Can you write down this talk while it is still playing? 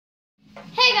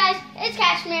it's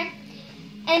Cashmere,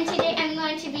 and today I'm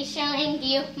going to be showing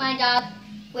you my dog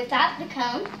without the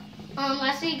cone.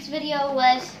 Last week's video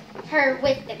was her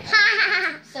with the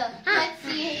cone. So let's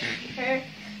see her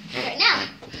right now.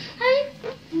 Hi.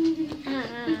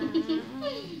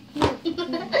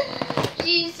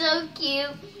 She's so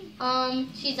cute.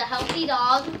 She's a healthy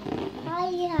dog.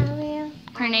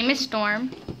 Her name is Storm.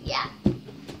 Yeah.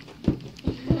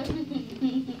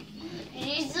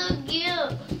 She's so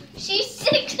cute. She's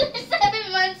 6 or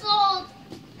 7 months old.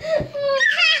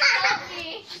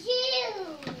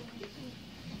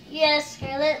 Yes,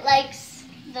 Scarlett likes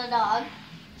the dog.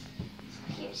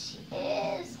 Here she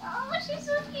is. Oh, she's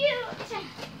so cute.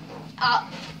 Oh,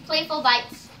 playful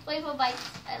bites. Playful bites.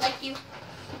 I like you.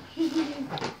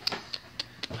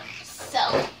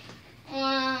 So,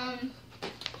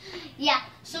 yeah.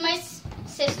 So my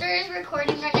sister is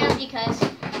recording right now because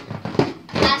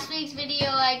last week's video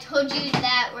I told you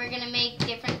that we're gonna make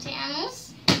different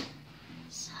channels.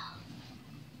 So,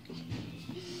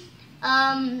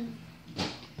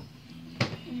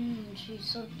 she's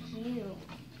so cute.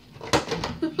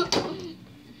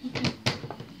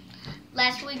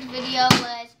 Last week's video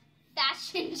was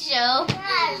fashion show.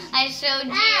 Yes. I showed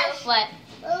you what?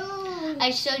 Ooh.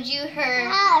 I showed you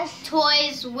her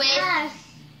toys with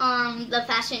the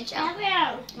fashion show.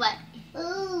 What?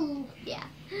 Ooh. Yeah.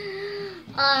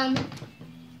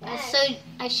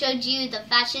 I showed you the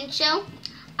fashion show.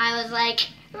 I was like,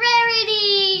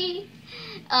 Rarity,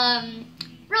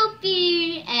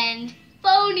 Ropey, and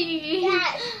Phony.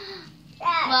 Yes.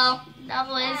 Yes. Well, that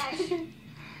was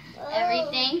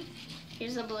everything.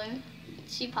 Here's a balloon.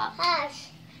 She popped. Yes.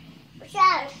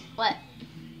 Yes. What?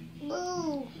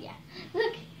 Ooh. Yeah.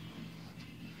 Look.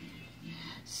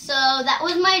 So that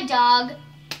was my dog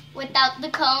without the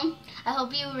comb. I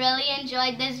hope you really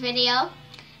enjoyed this video.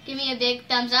 Give me a big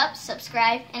thumbs up,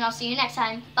 subscribe, and I'll see you next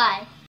time. Bye.